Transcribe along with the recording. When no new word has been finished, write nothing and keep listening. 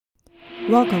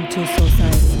Welcome to Soul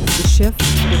Science, the shift,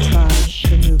 the tribe,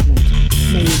 the movement.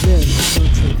 May you live your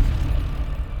truth.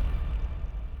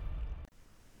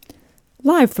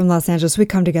 Live from Los Angeles, we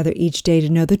come together each day to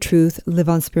know the truth, live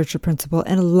on spiritual principle,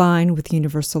 and align with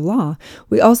universal law.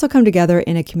 We also come together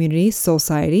in a community, Soul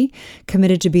Society,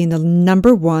 committed to being the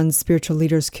 #1 spiritual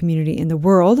leaders community in the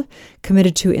world,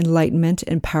 committed to enlightenment,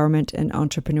 empowerment, and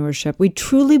entrepreneurship. We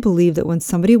truly believe that when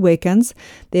somebody awakens,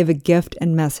 they have a gift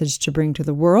and message to bring to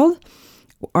the world.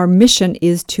 Our mission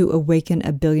is to awaken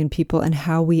 1 billion people, and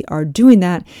how we are doing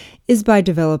that is by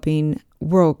developing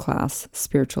world-class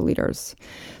spiritual leaders.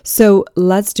 So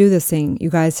let's do this thing,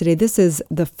 you guys, today. This is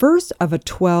the first of a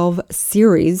 12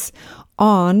 series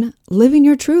on living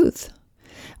your truth.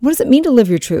 What does it mean to live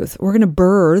your truth? We're going to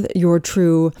birth your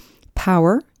true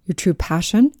power, your true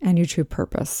passion, and your true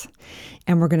purpose.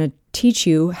 And we're going to teach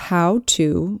you how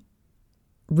to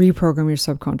reprogram your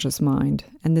subconscious mind.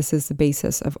 And this is the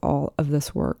basis of all of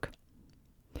this work.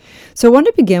 So I want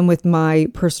to begin with my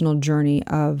personal journey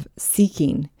of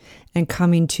seeking and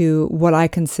coming to what I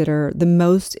consider the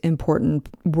most important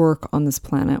work on this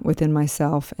planet within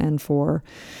myself, and for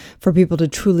people to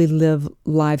truly live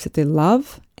lives that they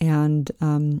love and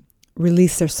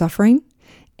release their suffering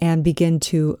and begin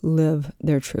to live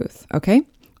their truth. Okay?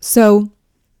 So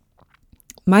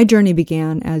my journey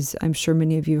began, as I'm sure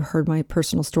many of you heard my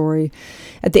personal story,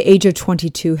 at the age of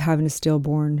 22, having a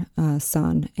stillborn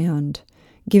son and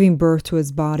giving birth to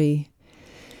his body.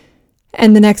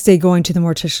 And the next day going to the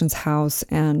mortician's house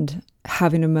and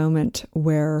having a moment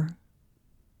where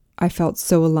I felt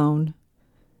so alone.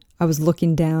 I was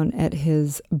looking down at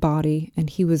his body and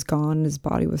he was gone and his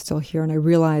body was still here. And I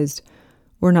realized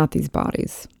we're not these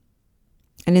bodies.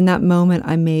 And in that moment,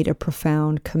 I made a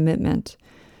profound commitment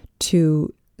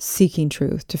to seeking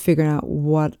truth, to figuring out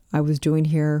what I was doing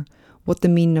here, what the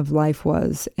meaning of life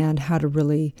was, and how to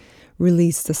really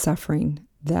release the suffering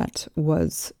that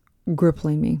was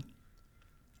crippling me.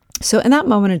 So in that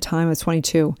moment in time, I was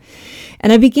 22,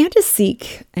 and I began to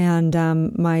seek. And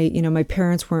my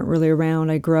parents weren't really around.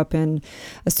 I grew up in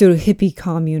a pseudo hippie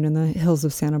commune in the hills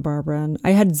of Santa Barbara, and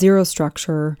I had zero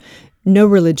structure, no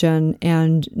religion,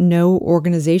 and no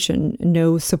organization,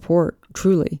 no support,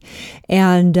 truly.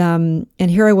 And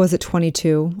here I was at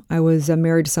 22. I was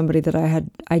married to somebody that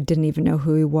I didn't even know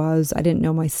who he was. I didn't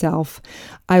know myself.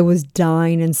 I was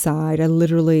dying inside. I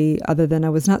literally, other than I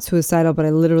was not suicidal, but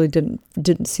I literally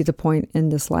didn't see the point in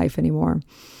this life anymore.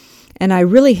 And I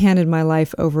really handed my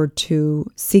life over to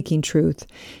seeking truth.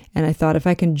 And I thought, if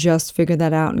I can just figure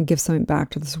that out and give something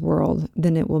back to this world,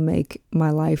 then it will make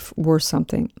my life worth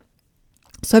something.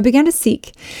 So I began to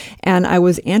seek, and I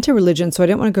was anti-religion, so I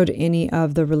didn't want to go to any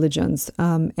of the religions.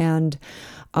 And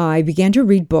I began to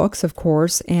read books, of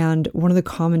course, and one of the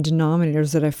common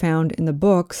denominators that I found in the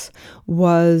books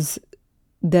was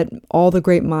that all the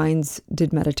great minds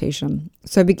did meditation.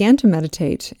 So I began to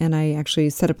meditate, and I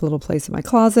actually set up a little place in my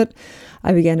closet.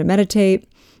 I began to meditate.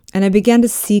 And I began to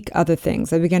seek other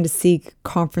things. I began to seek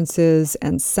conferences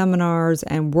and seminars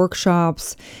and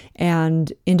workshops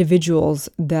and individuals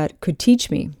that could teach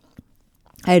me.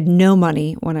 I had no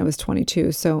money when I was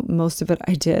 22, so most of it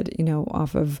I did,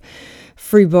 off of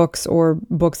free books or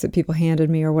books that people handed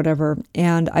me or whatever.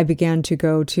 And I began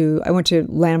to I went to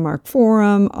Landmark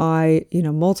Forum,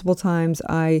 multiple times.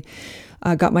 I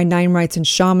got my 9 rights in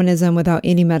shamanism without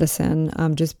any medicine,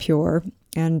 just pure.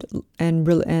 And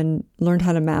learned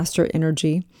how to master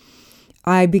energy.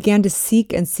 I began to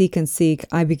seek and seek and seek.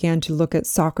 I began to look at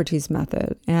Socrates'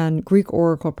 method and Greek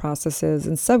oracle processes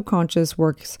and subconscious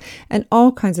works and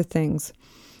all kinds of things.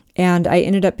 And I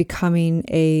ended up becoming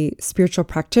a spiritual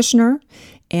practitioner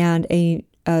and a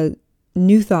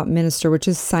New Thought minister, which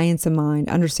is science of mind,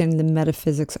 understanding the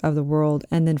metaphysics of the world,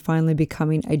 and then finally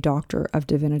becoming a doctor of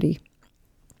divinity.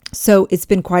 So it's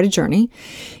been quite a journey.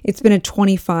 It's been a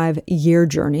 25-year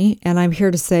journey. And I'm here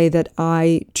to say that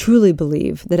I truly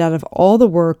believe that out of all the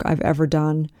work I've ever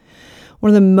done, one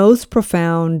of the most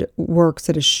profound works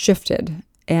that has shifted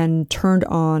and turned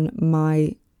on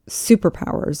my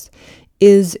superpowers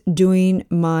is doing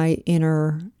my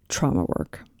inner trauma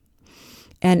work.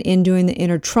 And in doing the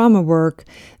inner trauma work,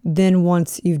 then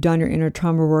once you've done your inner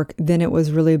trauma work, then it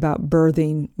was really about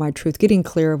birthing my truth, getting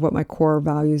clear of what my core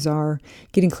values are,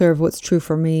 getting clear of what's true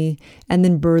for me, and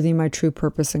then birthing my true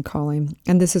purpose and calling.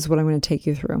 And this is what I'm going to take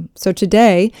you through. So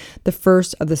today, the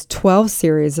first of this 12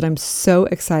 series that I'm so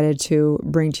excited to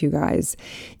bring to you guys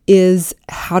is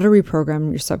how to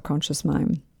reprogram your subconscious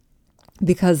mind.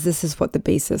 Because this is what the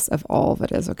basis of all of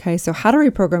it is, okay? So how to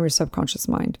reprogram your subconscious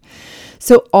mind.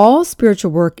 So all spiritual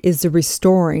work is the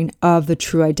restoring of the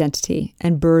true identity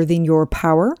and birthing your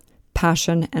power,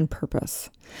 passion, and purpose.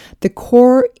 The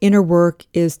core inner work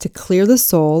is to clear the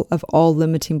soul of all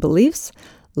limiting beliefs,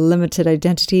 limited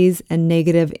identities, and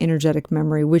negative energetic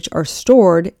memory, which are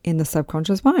stored in the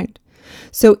subconscious mind.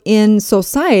 So in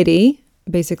society,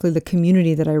 basically the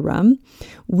community that I run,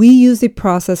 we use a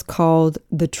process called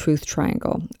the truth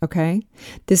triangle. Okay.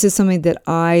 This is something that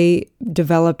I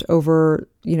developed over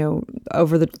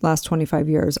the last 25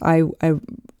 years. I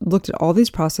looked at all these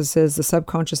processes, the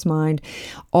subconscious mind,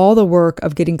 all the work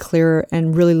of getting clearer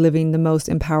and really living the most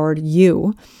empowered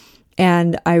you.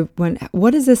 And I went,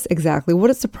 what is this exactly? What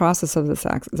is the process of this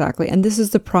exactly? And this is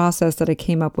the process that I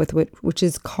came up with, which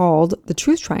is called the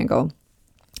truth triangle.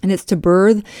 And it's to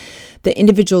birth the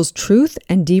individual's truth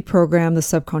and deprogram the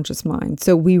subconscious mind.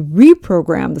 So we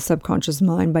reprogram the subconscious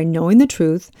mind by knowing the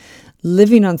truth,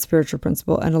 living on spiritual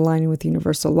principle, and aligning with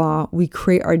universal law. We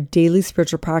create our daily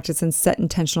spiritual practice and set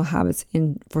intentional habits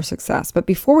in for success. But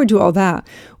before we do all that,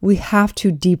 we have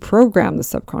to deprogram the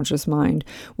subconscious mind,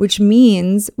 which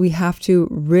means we have to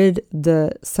rid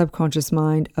the subconscious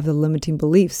mind of the limiting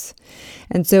beliefs.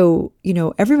 And so,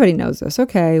 everybody knows this.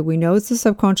 Okay, we know it's the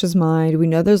subconscious mind. We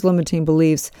know there's limiting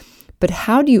beliefs. But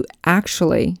how do you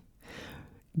actually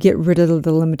get rid of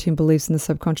the limiting beliefs in the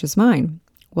subconscious mind?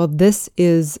 Well, this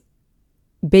is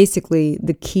basically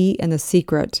the key and the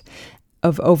secret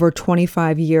of over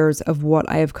 25 years of what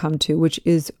I have come to, which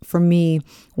is, for me,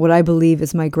 what I believe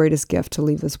is my greatest gift to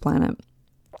leave this planet,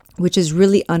 which is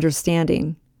really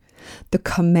understanding the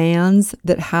commands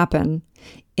that happen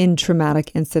in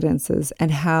traumatic incidences and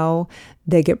how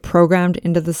they get programmed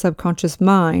into the subconscious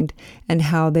mind and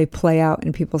how they play out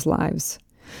in people's lives.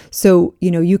 So,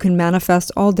 you can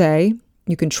manifest all day.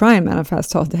 You can try and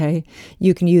manifest all day.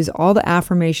 You can use all the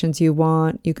affirmations you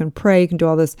want. You can pray. You can do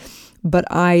all this. But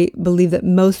I believe that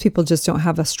most people just don't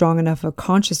have a strong enough of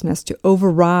consciousness to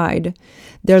override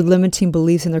their limiting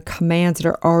beliefs and their commands that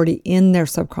are already in their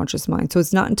subconscious mind. So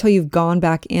it's not until you've gone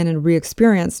back in and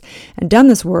re-experienced and done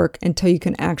this work until you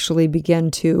can actually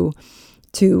begin to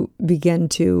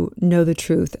know the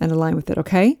truth and align with it,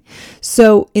 okay?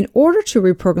 So in order to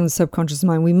reprogram the subconscious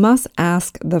mind, we must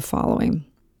ask the following.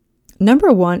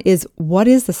 Number one is, what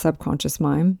is the subconscious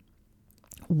mind?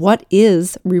 What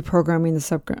is reprogramming the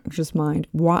subconscious mind?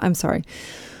 Why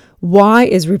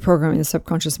is reprogramming the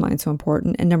subconscious mind so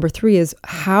important? And number three is,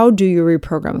 how do you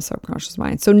reprogram the subconscious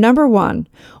mind? So number one,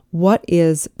 what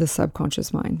is the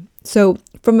subconscious mind? So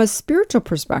from a spiritual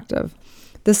perspective,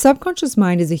 the subconscious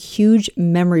mind is a huge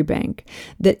memory bank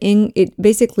that it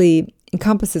basically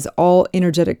encompasses all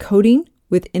energetic coding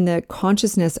within the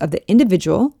consciousness of the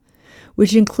individual,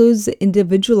 which includes the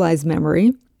individualized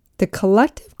memory, the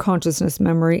collective consciousness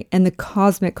memory, and the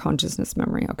cosmic consciousness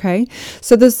memory, okay?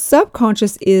 So the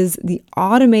subconscious is the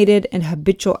automated and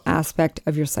habitual aspect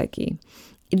of your psyche.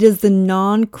 It is the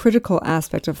non-critical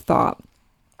aspect of thought.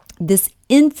 This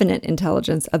infinite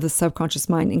intelligence of the subconscious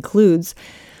mind includes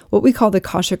what we call the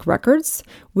Akashic records,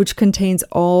 which contains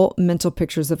all mental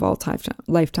pictures of all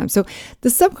lifetime. So the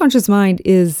subconscious mind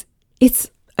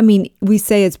we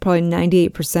say it's probably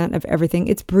 98% of everything.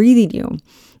 It's breathing you.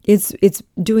 It's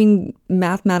doing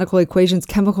mathematical equations,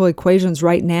 chemical equations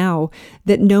right now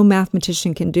that no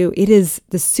mathematician can do. It is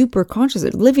the super conscious,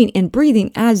 living and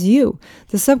breathing as you.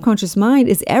 The subconscious mind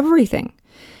is everything.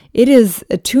 It is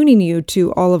attuning you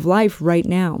to all of life right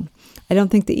now. I don't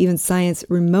think that even science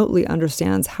remotely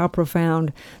understands how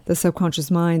profound the subconscious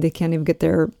mind. They can't even get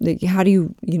there. How do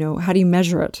you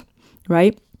measure it,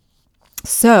 right?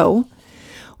 So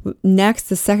next,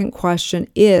 the second question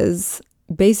is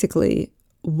basically,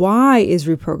 why is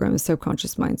reprogramming the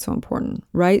subconscious mind so important,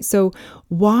 right? So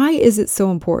why is it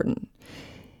so important?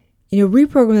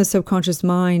 Reprogramming the subconscious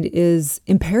mind is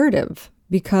imperative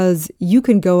because you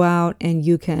can go out and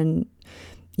you can,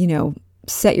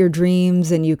 set your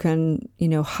dreams and you can,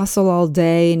 hustle all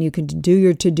day and you can do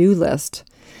your to-do list.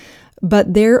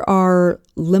 But there are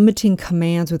limiting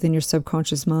commands within your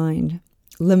subconscious mind,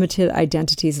 limited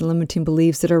identities and limiting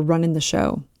beliefs that are running the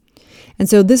show. And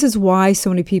so this is why so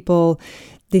many people,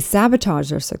 they sabotage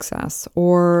their success,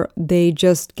 or they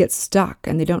just get stuck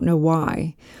and they don't know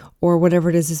why, or whatever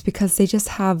it is because they just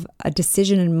have a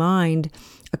decision in mind,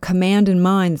 a command in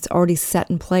mind that's already set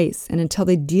in place. And until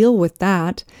they deal with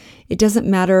that, it doesn't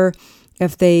matter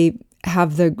if they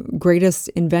have the greatest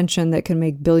invention that can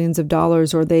make billions of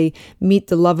dollars, or they meet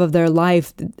the love of their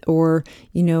life, or,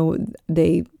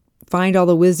 they find all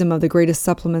the wisdom of the greatest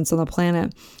supplements on the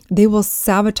planet, they will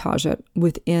sabotage it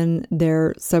within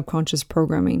their subconscious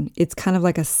programming. It's kind of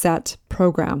like a set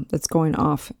program that's going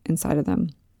off inside of them.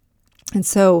 And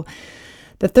so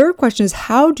The third question is,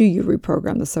 how do you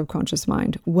reprogram the subconscious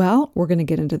mind? Well, we're going to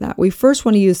get into that. We first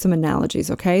want to use some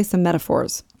analogies, okay? Some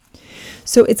metaphors.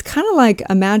 So it's kind of like,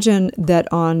 imagine that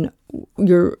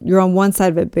you're on one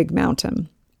side of a big mountain,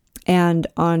 and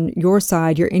on your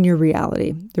side, you're in your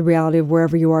reality, the reality of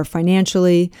wherever you are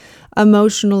financially,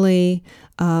 emotionally,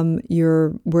 you're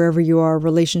wherever you are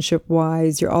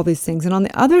relationship-wise, you're all these things. And on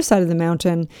the other side of the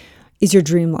mountain is your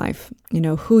dream life,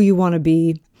 who you want to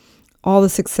be, all the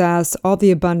success, all the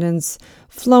abundance,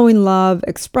 flowing love,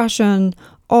 expression,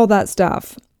 all that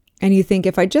stuff. And you think,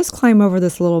 if I just climb over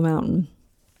this little mountain,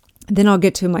 then I'll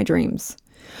get to my dreams.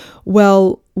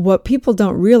 Well, what people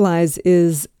don't realize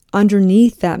is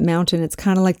underneath that mountain, it's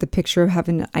kind of like the picture of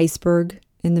having an iceberg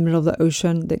in the middle of the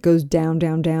ocean that goes down,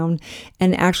 down, down.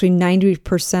 And actually 90%,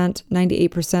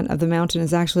 98% of the mountain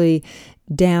is actually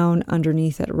down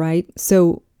underneath it, right?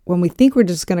 So when we think we're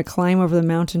just going to climb over the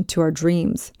mountain to our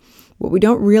dreams, what we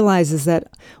don't realize is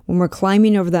that when we're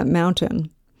climbing over that mountain,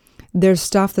 there's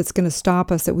stuff that's going to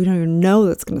stop us that we don't even know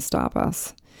that's going to stop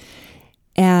us.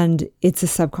 And it's a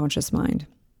subconscious mind.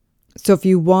 So if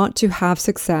you want to have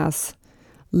success,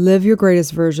 live your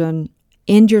greatest version,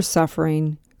 end your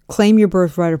suffering, claim your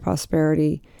birthright of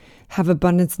prosperity, have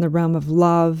abundance in the realm of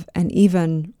love, and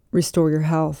even restore your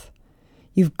health,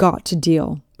 you've got to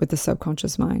deal with the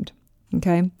subconscious mind.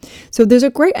 Okay? So there's a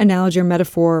great analogy or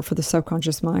metaphor for the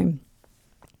subconscious mind.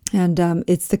 And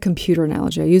it's the computer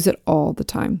analogy. I use it all the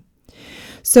time.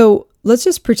 So let's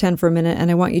just pretend for a minute,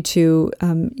 and I want you to,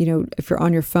 if you're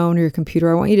on your phone or your computer,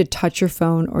 I want you to touch your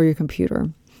phone or your computer.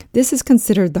 This is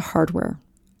considered the hardware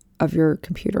of your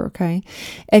computer, okay?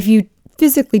 If you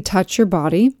physically touch your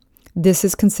body, this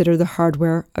is considered the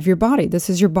hardware of your body. This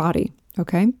is your body,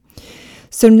 okay?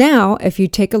 So now, if you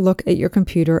take a look at your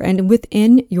computer, and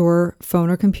within your phone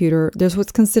or computer, there's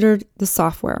what's considered the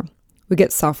software. We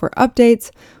get software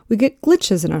updates, we get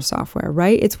glitches in our software,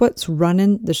 right? It's what's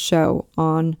running the show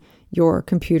on your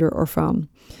computer or phone.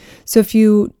 So if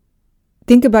you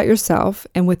think about yourself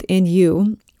and within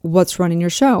you, what's running your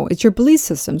show? It's your belief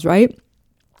systems, right?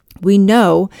 We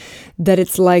know that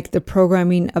it's like the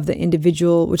programming of the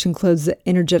individual, which includes the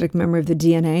energetic memory of the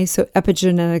DNA. So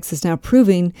epigenetics is now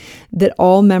proving that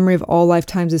all memory of all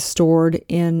lifetimes is stored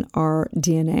in our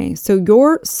DNA. So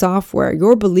your software,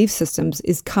 your belief systems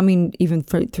is coming even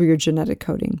through your genetic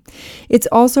coding. It's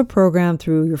also programmed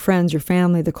through your friends, your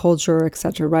family, the culture,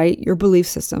 etc., right? Your belief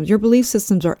systems. Your belief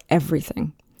systems are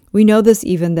everything. We know this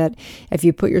even that if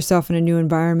you put yourself in a new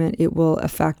environment, it will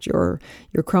affect your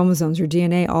chromosomes, your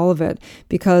DNA, all of it,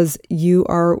 because you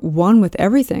are one with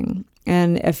everything.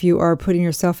 And if you are putting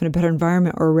yourself in a better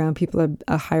environment or around people of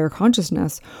a higher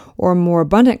consciousness or a more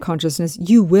abundant consciousness,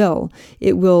 it will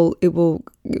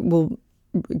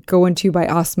go into you by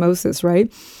osmosis,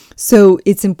 right? So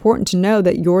it's important to know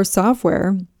that your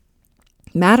software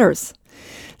matters.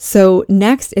 So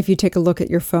next, if you take a look at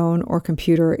your phone or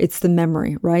computer, it's the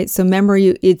memory, right? So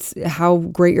memory, it's how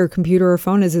great your computer or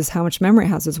phone is how much memory it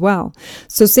has as well.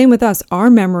 So same with us, our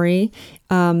memory,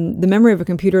 the memory of a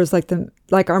computer is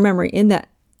like our memory, in that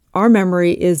our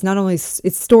memory is not only,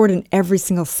 it's stored in every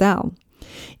single cell.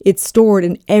 It's stored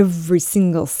in every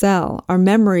single cell. Our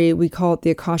memory, we call it the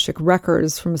Akashic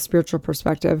records from a spiritual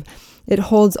perspective. It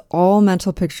holds all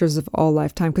mental pictures of all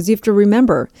lifetime, because you have to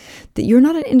remember that you're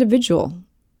not an individual.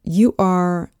 You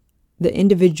are the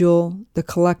individual, the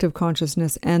collective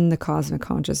consciousness, and the cosmic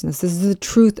consciousness. This is the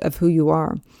truth of who you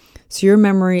are. So your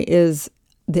memory is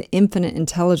the infinite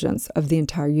intelligence of the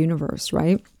entire universe,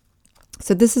 right?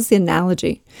 So this is the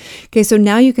analogy. Okay, so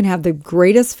now you can have the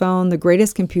greatest phone, the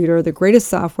greatest computer, the greatest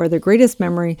software, the greatest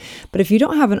memory, but if you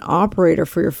don't have an operator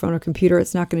for your phone or computer,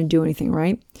 it's not going to do anything,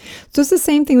 right? So it's the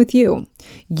same thing with you.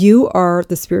 You are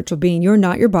the spiritual being. You're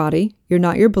not your body. You're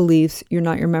not your beliefs. You're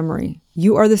not your memory.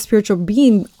 You are the spiritual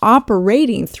being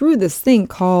operating through this thing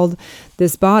called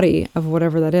this body of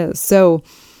whatever that is. So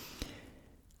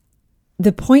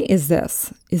the point is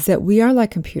this, is that we are like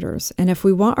computers. And if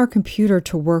we want our computer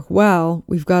to work well,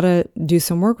 we've got to do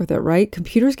some work with it, right?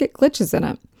 Computers get glitches in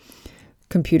it.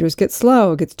 Computers get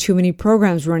slow. It gets too many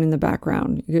programs running in the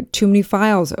background. You get too many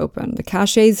files open. The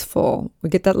cache's full. We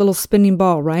get that little spinning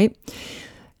ball, right?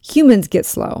 Humans get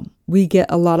slow. We get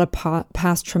a lot of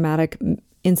past traumatic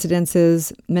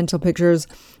incidences, mental pictures,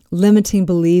 limiting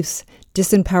beliefs,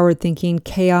 disempowered thinking,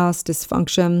 chaos,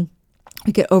 dysfunction.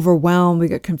 We get overwhelmed, we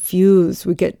get confused,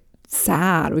 we get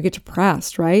sad, we get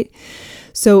depressed, right?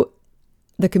 So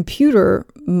the computer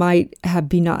might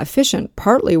be not efficient.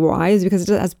 Partly why is because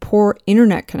it has poor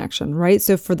internet connection, right?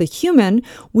 So for the human,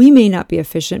 we may not be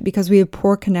efficient because we have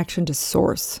poor connection to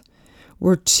source.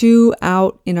 We're too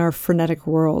out in our frenetic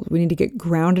world. We need to get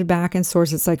grounded back in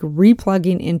source. It's like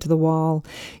replugging into the wall,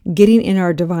 getting in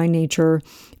our divine nature,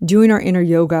 doing our inner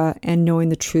yoga, and knowing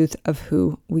the truth of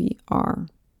who we are.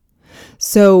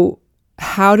 So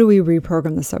how do we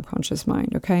reprogram the subconscious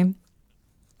mind? Okay.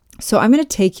 So I'm going to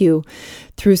take you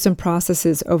through some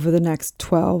processes over the next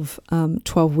 12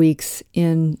 weeks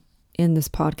in this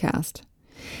podcast.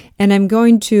 And I'm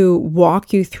going to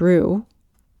walk you through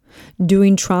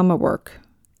doing trauma work.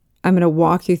 I'm going to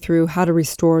walk you through how to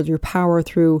restore your power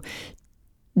through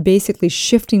basically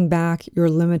shifting back your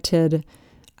limited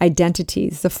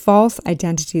identities, the false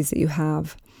identities that you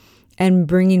have, and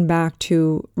bringing back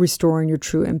to restoring your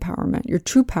true empowerment, your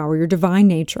true power, your divine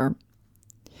nature.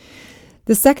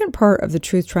 The second part of the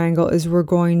truth triangle is we're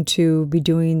going to be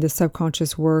doing the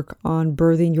subconscious work on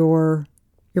birthing your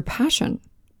passion,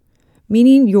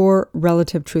 meaning your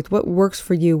relative truth, what works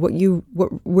for you,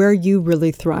 where you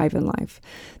really thrive in life.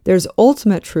 There's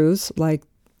ultimate truths, like,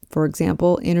 for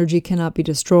example, energy cannot be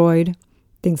destroyed,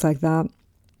 things like that.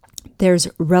 There's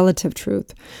relative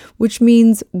truth, which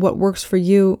means what works for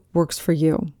you works for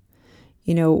you.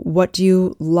 You know, what do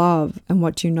you love and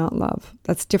what do you not love?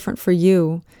 That's different for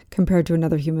you compared to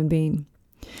another human being.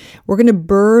 We're going to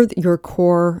birth your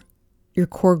core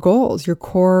goals, your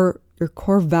core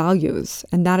values,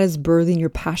 and that is birthing your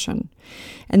passion.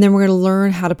 And then we're going to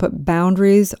learn how to put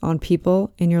boundaries on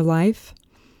people in your life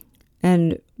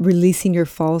and releasing your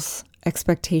false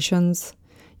expectations,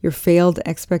 your failed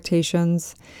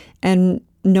expectations, and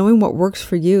knowing what works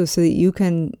for you so that you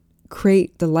can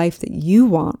create the life that you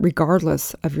want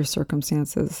regardless of your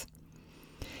circumstances.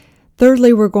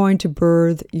 Thirdly, we're going to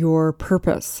birth your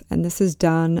purpose, and this is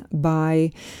done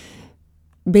by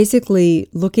basically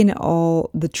looking at all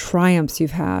the triumphs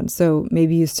you've had. So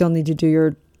maybe you still need to do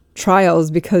your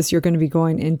trials because you're going to be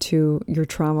going into your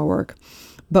trauma work.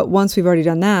 But once we've already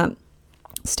done that,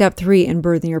 step 3 in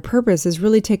birthing your purpose is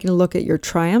really taking a look at your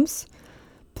triumphs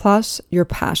plus your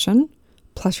passion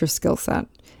plus your skill set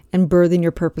and birthing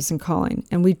your purpose and calling.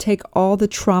 And we take all the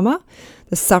trauma,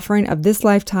 the suffering of this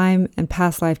lifetime and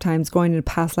past lifetimes, going into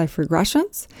past life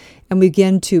regressions, and we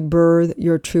begin to birth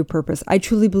your true purpose. I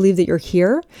truly believe that you're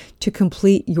here to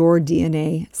complete your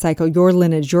DNA cycle, your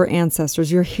lineage, your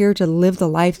ancestors. You're here to live the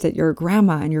life that your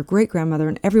grandma and your great-grandmother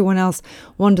and everyone else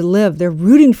wanted to live. They're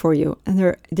rooting for you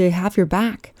and they have your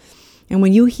back. And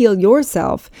when you heal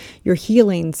yourself, you're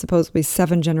healing supposedly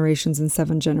 7 generations and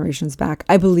 7 generations back.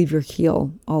 I believe you'll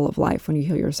heal all of life when you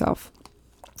heal yourself.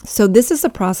 So this is the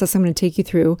process I'm going to take you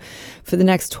through for the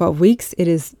next 12 weeks. It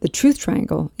is the truth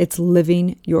triangle. It's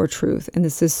living your truth. And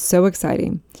this is so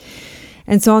exciting.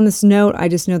 And so on this note, I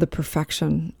just know the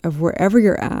perfection of wherever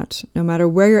you're at, no matter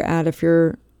where you're at, if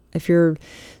you're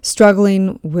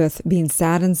struggling with being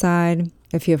sad inside,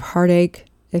 if you have heartache,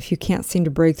 if you can't seem to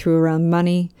break through around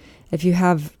money, if you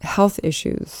have health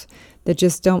issues that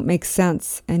just don't make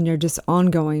sense and you're just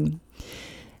ongoing,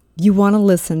 you want to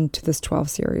listen to this 12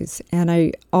 series. And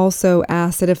I also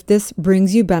ask that if this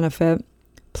brings you benefit,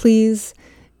 please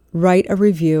write a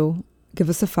review, give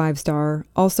us a 5-star.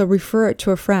 Also refer it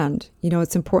to a friend. You know,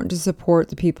 it's important to support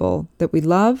the people that we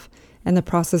love and the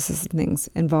processes and things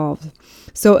involved.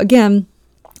 So again,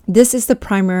 this is the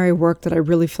primary work that I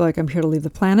really feel like I'm here to leave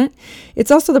the planet. It's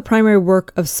also the primary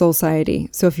work of Soulciety.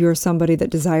 So if you're somebody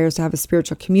that desires to have a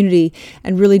spiritual community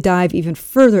and really dive even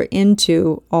further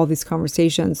into all these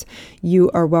conversations,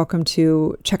 you are welcome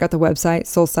to check out the website,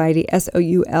 Soulciety,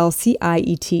 SOULCIETE.com.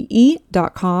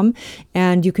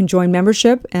 And you can join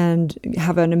membership and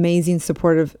have an amazing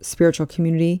supportive spiritual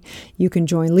community. You can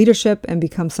join leadership and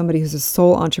become somebody who's a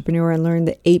soul entrepreneur and learn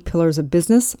the 8 pillars of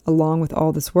business along with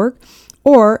all this work.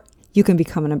 Or you can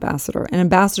become an ambassador. And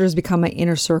ambassadors become my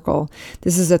inner circle.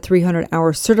 This is a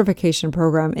 300-hour certification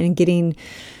program and getting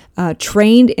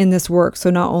trained in this work.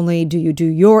 So not only do you do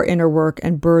your inner work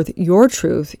and birth your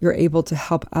truth, you're able to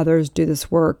help others do this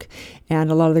work.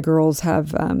 And a lot of the girls have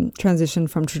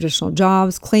transitioned from traditional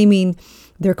jobs, claiming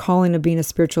their calling of being a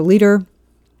spiritual leader.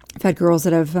 I've had girls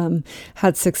that have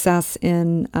had success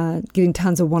in getting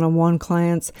tons of one-on-one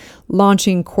clients,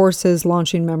 launching courses,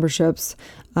 launching memberships,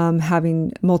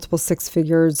 having multiple 6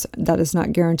 figures. That is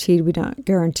not guaranteed. We don't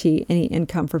guarantee any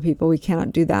income for people. We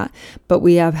cannot do that. But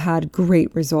we have had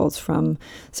great results from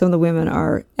some of the women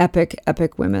are epic,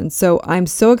 epic women. So I'm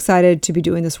so excited to be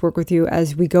doing this work with you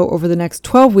as we go over the next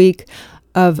 12 weeks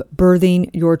of birthing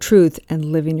your truth and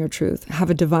living your truth. Have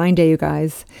a divine day, you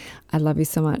guys. I love you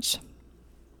so much.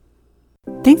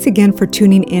 Thanks again for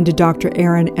tuning in to Dr.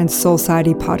 Erin and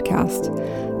Soulciety podcast.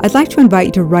 I'd like to invite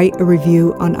you to write a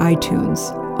review on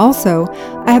iTunes. Also,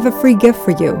 I have a free gift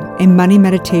for you, a money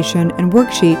meditation and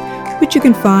worksheet, which you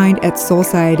can find at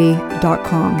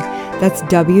soulciety.com. That's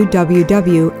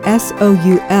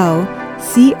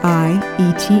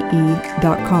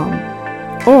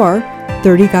www.soulciete.com. Or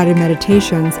 30 guided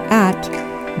meditations at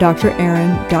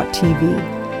draaron.tv.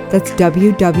 That's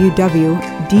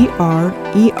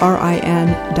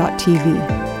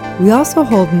www.drERIN.tv. We also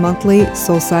hold monthly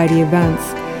Soulciety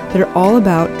events that are all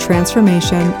about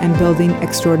transformation and building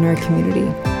extraordinary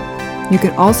community. You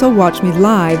can also watch me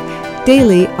live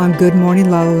daily on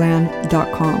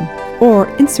goodmorninglalaland.com or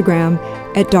Instagram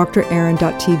at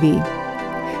draaron.tv.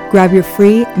 Grab your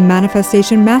free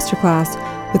Manifestation Masterclass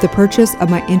with the purchase of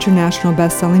my international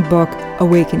best-selling book,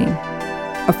 Awakening,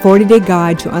 a 40-day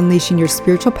guide to unleashing your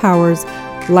spiritual powers,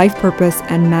 life purpose,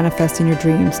 and manifesting your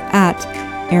dreams at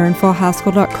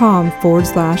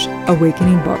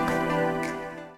erinfallhaskell.com/awakening book.